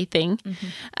spaghetti thing.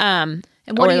 And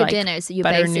what are your like dinners? Your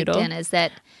butter basic noodle. dinners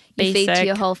that you feed to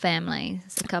your whole family?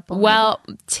 It's a couple. Well,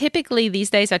 typically these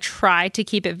days I try to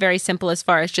keep it very simple as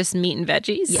far as just meat and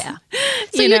veggies. Yeah.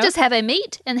 So you just have a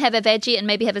meat and have a veggie and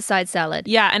maybe have a side salad.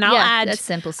 Yeah, and I'll add that's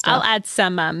simple stuff. I'll add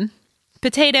some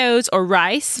potatoes or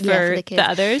rice for the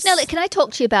others. Now, can I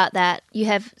talk to you about that? You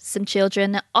have some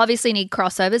children that obviously need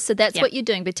crossovers, so that's what you're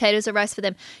doing, potatoes or rice for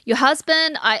them. Your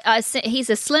husband, he's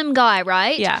a slim guy,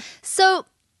 right? Yeah. So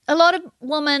a lot of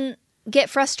women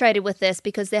get frustrated with this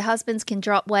because their husbands can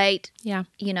drop weight,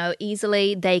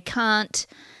 easily. They can't,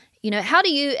 how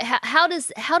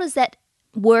does that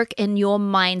work in your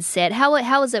mindset?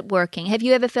 How is it working? Have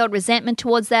you ever felt resentment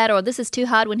towards that, or this is too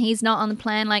hard when he's not on the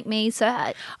plan like me?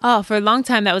 So for a long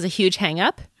time that was a huge hang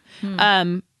up.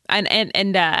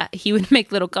 And he would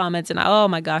make little comments and oh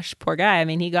my gosh, poor guy. I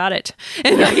mean, he got it.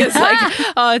 And like, it's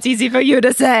like, oh, it's easy for you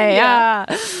to say.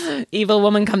 Evil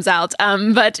woman comes out.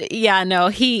 But yeah, no,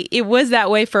 it was that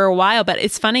way for a while. But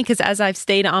it's funny because as I've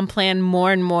stayed on plan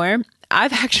more and more,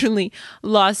 I've actually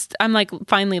I'm like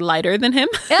finally lighter than him.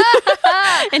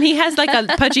 And he has like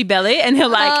a pudgy belly and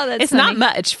he'll it's funny. Not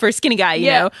much for a skinny guy,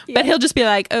 you know, but he'll just be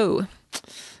like, oh,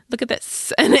 look at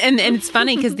this. And it's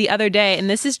funny because the other day, and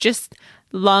this is just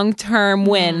long-term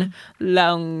win.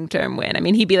 I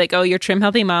mean, he'd be like, oh, you're trim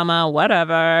healthy mama,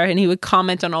 whatever. And he would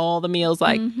comment on all the meals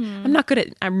like,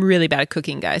 I'm really bad at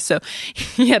cooking, guys. So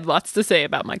he had lots to say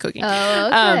about my cooking. Oh,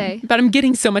 okay. But I'm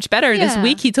getting so much better. This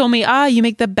week he told me, you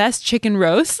make the best chicken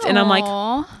roast. And I'm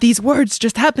like, these words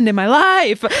just happened in my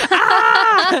life.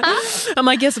 I'm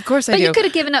like, yes, of course I do. But you could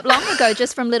have given up long ago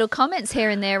just from little comments here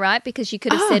and there, right? Because you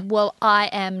could have said, well, I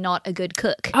am not a good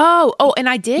cook. Oh, and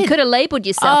I did. You could have labeled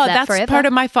yourself that forever. part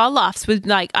of my fall offs with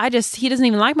like, he doesn't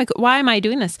even like why am I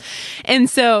doing this? And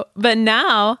so, but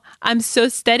now I'm so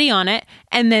steady on it.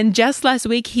 And then just last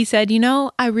week he said,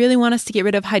 I really want us to get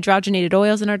rid of hydrogenated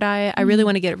oils in our diet. I really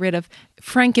want to get rid of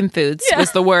frankenfoods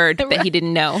was the word that he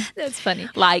didn't know. That's funny.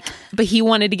 But he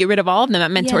wanted to get rid of all of them. That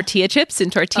meant tortilla chips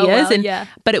and tortillas.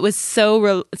 But it was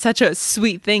such a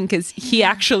sweet thing because he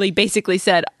actually basically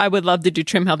said, I would love to do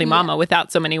Trim Healthy Mama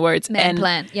without so many words. Man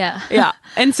plan, yeah. Yeah.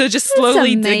 And so just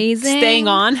slowly staying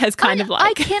on has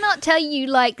I cannot tell you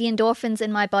like the endorphins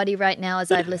in my body right now as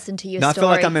I've listened to your No, story. I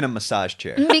feel like I'm in a massage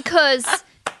chair. Because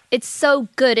it's so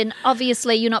good, and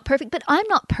obviously you're not perfect, but I'm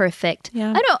not perfect.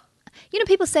 Yeah. I don't.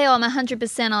 People say, I'm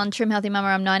 100% on Trim Healthy Mama,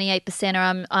 I'm 98%,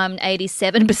 or I'm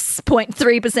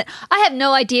 87.3%. I have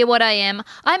no idea what I am.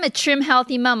 I'm a Trim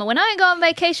Healthy Mama. When I go on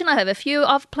vacation, I have a few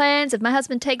off plans. If my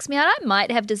husband takes me out, I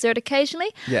might have dessert occasionally.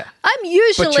 Yeah. I'm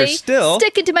usually But you're still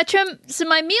sticking to my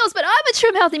meals, but I'm a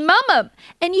Trim Healthy Mama.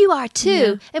 And you are too.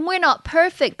 Yeah. And we're not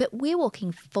perfect, but we're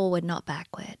walking forward, not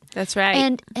backward. That's right.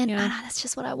 And I know, that's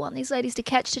just what I want these ladies to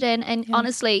catch today. And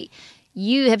honestly,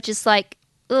 you have just like,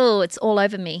 it's all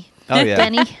over me. Oh, yeah.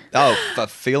 Danny.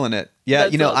 Feeling it. Yeah,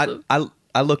 That's awesome.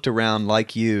 I looked around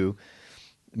like you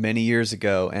many years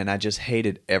ago, and I just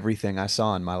hated everything I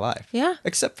saw in my life. Yeah.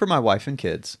 Except for my wife and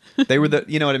kids. They were the,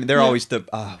 you know what I mean? They're always the,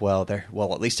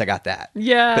 at least I got that.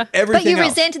 Yeah. But everything But you else,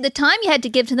 resented the time you had to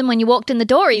give to them when you walked in the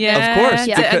door. Even. Yeah. Of course.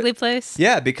 It's an ugly place.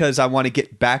 Yeah, because I want to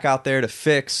get back out there to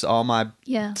fix all my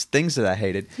things that I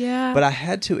hated. Yeah. But I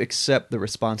had to accept the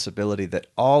responsibility that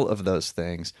all of those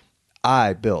things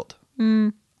I built.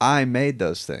 I made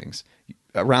those things.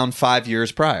 Around 5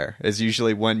 years prior is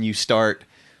usually when you start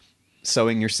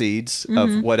sowing your seeds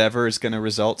of whatever is going to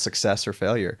result, success or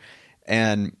failure.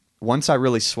 And once I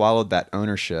really swallowed that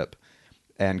ownership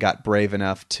and got brave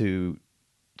enough to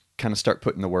kind of start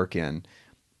putting the work in,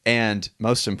 and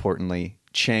most importantly,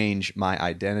 change my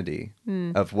identity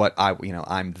of what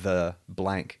I'm the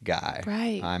blank guy.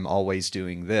 Right. I'm always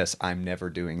doing this. I'm never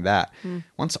doing that.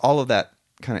 Once all of that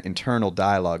kind of internal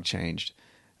dialogue changed,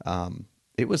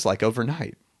 it was like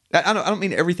overnight. I don't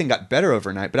mean everything got better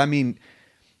overnight, but I mean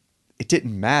it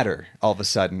didn't matter all of a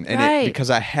sudden, and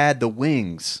because I had the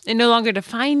wings. It no longer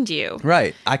defined you.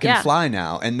 Right, I can fly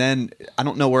now, and then I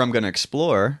don't know where I'm going to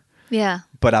explore. Yeah,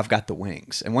 but I've got the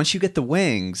wings, and once you get the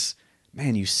wings,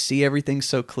 man, you see everything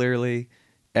so clearly.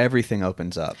 Everything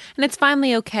opens up. And it's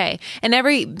finally okay. And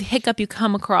every hiccup you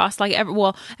come across,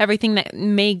 everything that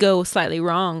may go slightly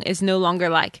wrong is no longer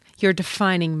like your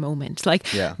defining moment. Like,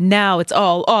 now it's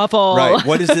all awful. Right.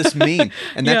 What does this mean?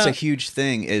 And that's a huge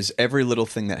thing, is every little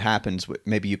thing that happens,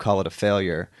 maybe you call it a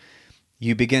failure,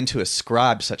 you begin to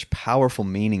ascribe such powerful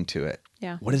meaning to it.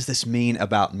 Yeah. What does this mean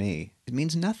about me? It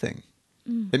means nothing.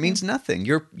 It means nothing.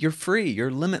 You're free. You're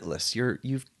limitless. You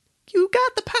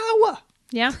got the power.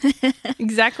 Yeah,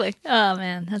 exactly. Oh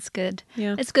man, that's good.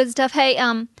 Yeah, it's good stuff. Hey,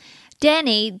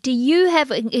 Danny, do you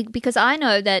have? Because I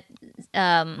know that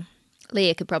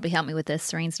Leah could probably help me with this.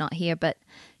 Serene's not here, but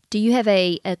do you have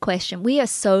a question? We are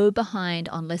so behind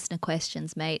on listener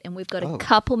questions, mate, and we've got a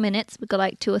couple minutes. We've got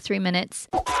like 2 or 3 minutes.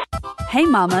 Hey,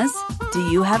 mamas,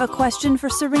 do you have a question for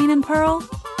Serene and Pearl?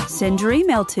 Send your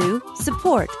email to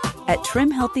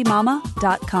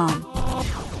support@trimhealthymama.com.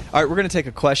 All right, we're going to take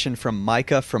a question from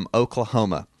Micah from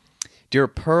Oklahoma. Dear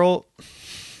Pearl...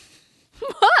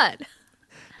 What?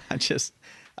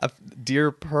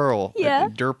 Dear Pearl. Yeah.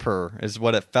 Dear Purr is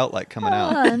what it felt like coming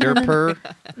out. Dear Purr.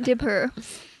 Dear Purr.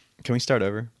 Can we start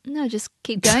over? No, just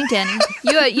keep going, Danny.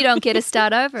 You don't get to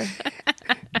start over.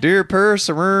 Dear Purr,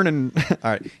 Serene, and...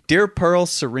 All right. Dear Pearl,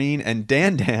 Serene, and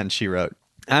Dan, she wrote.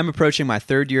 I'm approaching my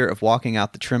 3rd year of walking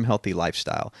out the Trim Healthy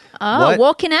lifestyle. Oh,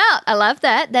 walking out. I love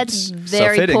that. That's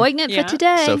very poignant for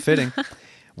today. So fitting.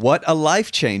 What a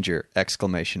life changer! !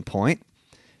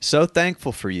 So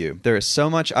thankful for you. There is so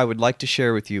much I would like to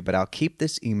share with you, but I'll keep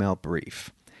this email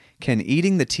brief. Can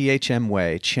eating the THM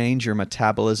way change your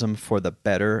metabolism for the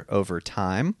better over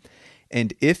time?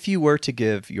 And if you were to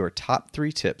give your top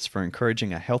 3 tips for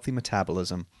encouraging a healthy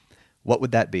metabolism, what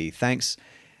would that be? Thanks,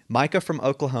 Micah from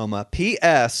Oklahoma.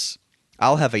 P.S.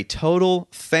 I'll have a total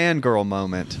fangirl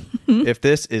moment if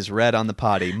this is read on the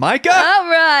potty. Micah! All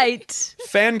right.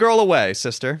 Fangirl away,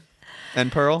 sister. And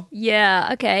Pearl? Yeah,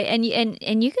 okay. And you're going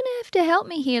to have to help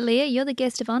me here, Leah. You're the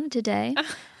guest of honor today.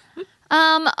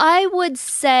 I would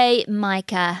say,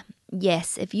 Micah,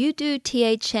 yes, if you do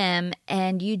THM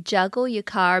and you juggle your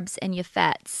carbs and your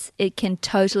fats, it can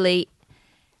totally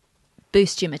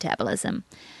boost your metabolism.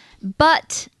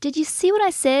 But did you see what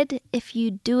I said? If you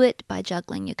do it by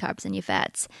juggling your carbs and your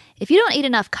fats, if you don't eat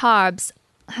enough carbs,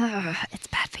 it's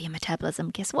bad for your metabolism.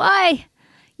 Guess why?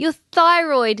 Your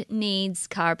thyroid needs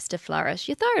carbs to flourish.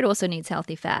 Your thyroid also needs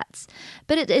healthy fats,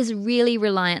 but it is really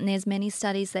reliant. And there's many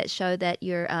studies that show that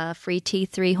your free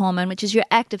T3 hormone, which is your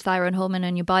active thyroid hormone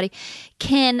in your body,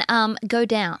 can go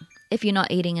down if you're not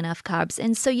eating enough carbs.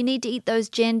 And so you need to eat those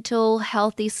gentle,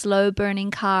 healthy, slow-burning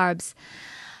carbs.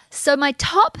 So my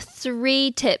top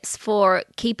 3 tips for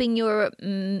keeping your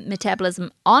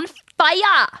metabolism on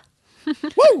fire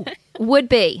would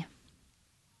be,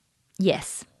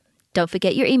 yes, don't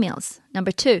forget your emails.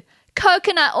 Number 2,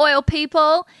 coconut oil,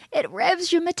 people. It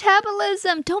revs your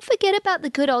metabolism. Don't forget about the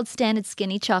good old standard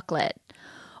skinny chocolate.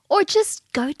 Or just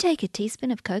go take a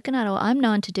teaspoon of coconut oil. I'm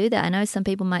known to do that. I know some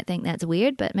people might think that's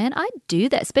weird, but man, I do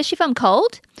that, especially if I'm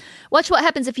cold. Watch what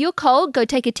happens. If you're cold, go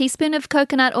take a teaspoon of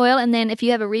coconut oil, and then if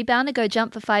you have a rebounder, go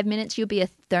jump for 5 minutes. You'll be a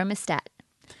thermostat.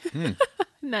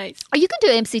 Nice. Or you can do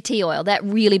MCT oil. That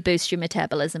really boosts your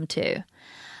metabolism too.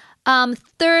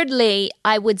 Thirdly,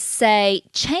 I would say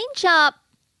change up.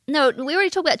 No, we already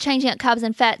talked about changing up carbs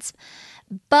and fats.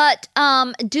 But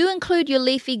do include your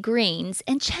leafy greens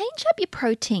and change up your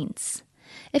proteins.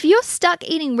 If you're stuck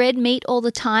eating red meat all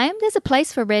the time, there's a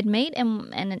place for red meat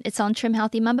and it's on Trim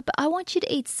Healthy Mama, but I want you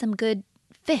to eat some good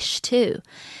fish too.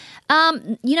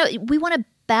 We want to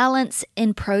balance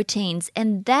in proteins,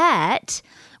 and that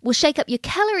will shake up your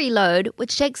calorie load,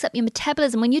 which shakes up your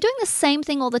metabolism. When you're doing the same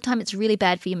thing all the time, it's really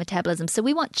bad for your metabolism. So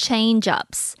we want change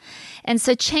ups. And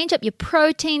so change up your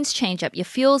proteins, change up your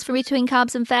fuels for between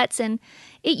carbs and fats, and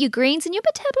eat your greens, and your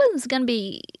metabolism is going to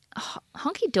be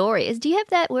honky-dory. Do you have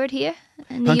that word here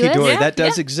in the US? Hunky-dory, Yeah, that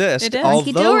does yeah, exist, it does. although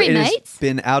Hunky-dory, it has mates.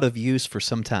 been out of use for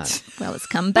some time. Well, it's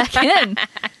come back in.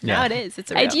 Now it is.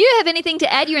 It's a Hey, real. do you have anything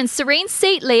to add? You're in Serene's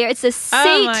seat, Leah. It's a seat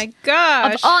Oh my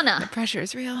gosh. of honor. The pressure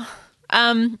is real.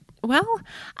 Well,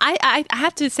 I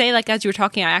have to say, like, as you were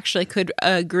talking, I actually could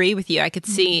agree with you. I could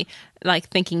see, like,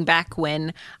 thinking back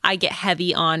when I get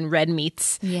heavy on red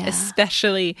meats, Yeah.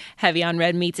 especially heavy on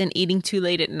red meats and eating too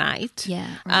late at night. Yeah,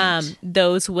 right.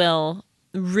 Those will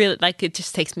really, like, it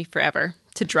just takes me forever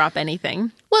to drop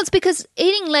anything. Well, it's because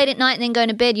eating late at night and then going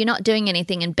to bed, you're not doing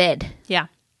anything in bed. Yeah.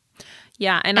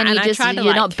 Yeah. And And I try to,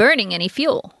 you're not burning any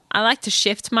fuel. I like to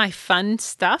shift my fun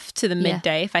stuff to the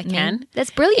midday if I can. That's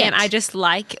brilliant. And I just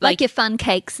like like your fun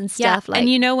cakes and stuff. Yeah,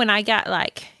 and when I got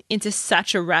like into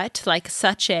such a rut, like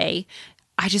I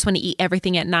just want to eat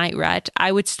everything at night rut,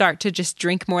 I would start to just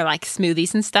drink more like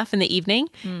smoothies and stuff in the evening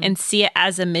and see it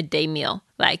as a midday meal.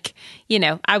 Like,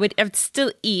 I would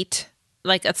still eat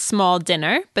like a small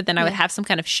dinner, but then I would have some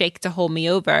kind of shake to hold me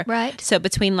over. Right. So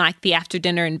between like the after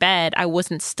dinner and bed, I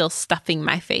wasn't still stuffing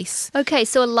my face. Okay,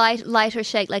 so a lighter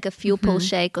shake, like a fuel pull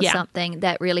shake or Yeah. something,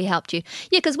 that really helped you.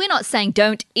 Yeah, because we're not saying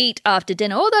don't eat after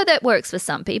dinner, although that works for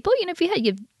some people. If you had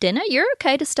your dinner, you're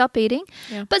okay to stop eating.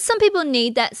 Yeah. But some people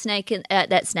need that snack in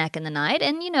the night,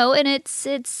 and and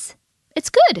it's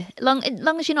good, long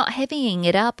as you're not heavying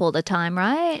it up all the time,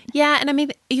 right? Yeah, and I mean,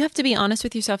 you have to be honest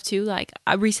with yourself too. Like,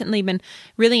 I've recently been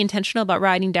really intentional about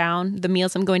writing down the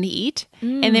meals I'm going to eat.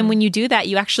 And then when you do that,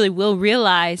 you actually will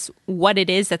realize what it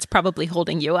is that's probably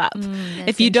holding you up.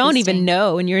 If you don't even interesting.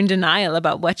 know and you're in denial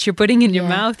about what you're putting in your Yeah.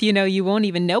 mouth, you won't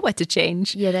even know what to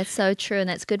change. Yeah, that's so true, and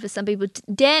that's good for some people.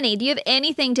 Danny, do you have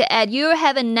anything to add? You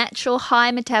have a natural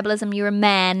high metabolism. You're a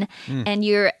man, and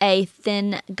you're a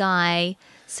thin guy.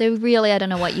 So really, I don't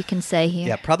know what you can say here.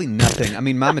 Yeah, probably nothing. I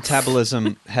mean, my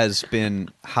metabolism has been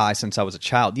high since I was a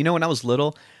child. When I was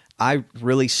little, I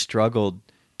really struggled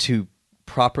to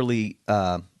properly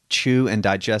chew and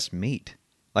digest meat.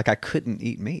 Like, I couldn't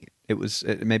eat meat.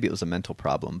 Maybe it was a mental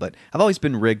problem, but I've always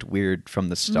been rigged weird from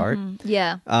the start.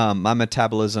 Yeah. My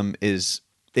metabolism is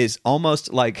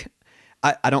almost like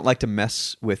I don't like to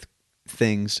mess with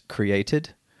things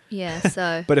created. Yeah,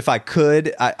 so. But if I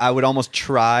could, I would almost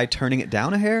try turning it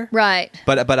down a hair. Right.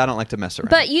 But I don't like to mess around.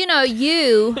 But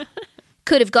you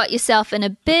could have got yourself in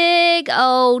a big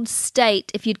old state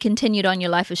if you'd continued on your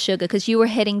life of sugar, because you were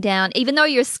heading down, even though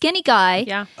you're a skinny guy.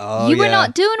 Yeah. Oh, you were yeah.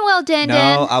 not doing well, Dan.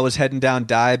 No, I was heading down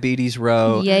diabetes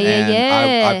row. Yeah,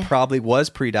 and I probably was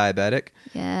pre-diabetic.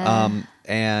 Yeah.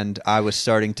 And I was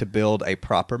starting to build a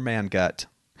proper man gut.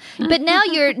 But now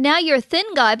you're a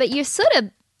thin guy, but you're sort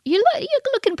of you're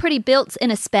looking pretty built in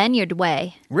a Spaniard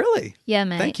way. Really? Yeah,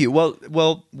 mate. Thank you.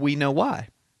 Well, we know why.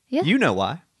 Yeah. You know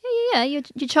why. Yeah, your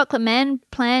chocolate man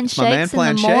plan my man shakes plan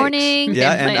in the shakes. morning.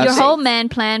 Yeah, and your I've- whole man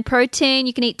plan protein.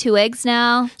 You can eat 2 eggs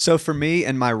now. So for me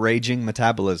and my raging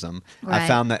metabolism, Right. I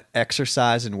found that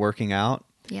exercise and working out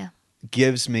Yeah.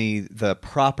 gives me the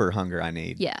proper hunger I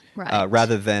need. Yeah, right.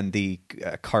 Rather than the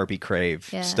carby crave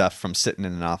Yeah. stuff from sitting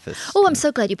in an office. Oh, I'm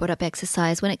so glad you brought up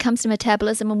exercise. When it comes to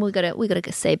metabolism, and we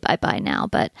gotta say bye now.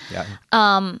 But Yeah.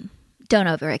 don't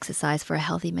over-exercise for a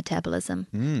healthy metabolism.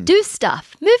 Do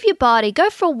stuff. Move your body. Go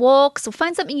for walks or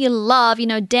find something you love.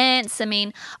 Dance. I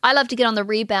mean, I love to get on the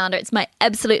rebounder. It's my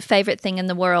absolute favorite thing in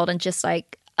the world. And just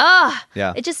like,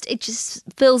 Yeah. it just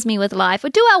fills me with life. Or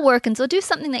do our work-ins or do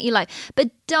something that you like. But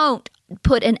don't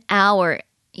put an hour,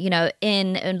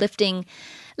 in lifting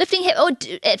hip or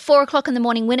at 4 o'clock in the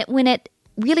morning when it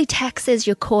really taxes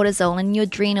your cortisol and your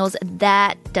adrenals.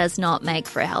 That does not make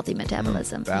for a healthy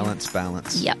metabolism. Balance.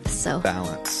 Yep. So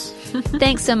Balance.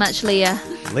 thanks so much, Leah.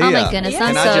 Leah, Oh my goodness,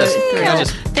 I'm can I so just- thrilled. can I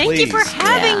just Thank you for please-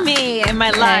 having me. And my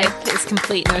Okay. life is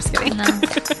complete. No, just kidding.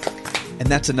 And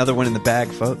that's another one in the bag,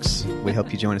 folks. We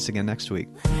hope you join us again next week.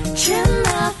 Trim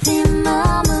nothing,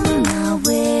 mama.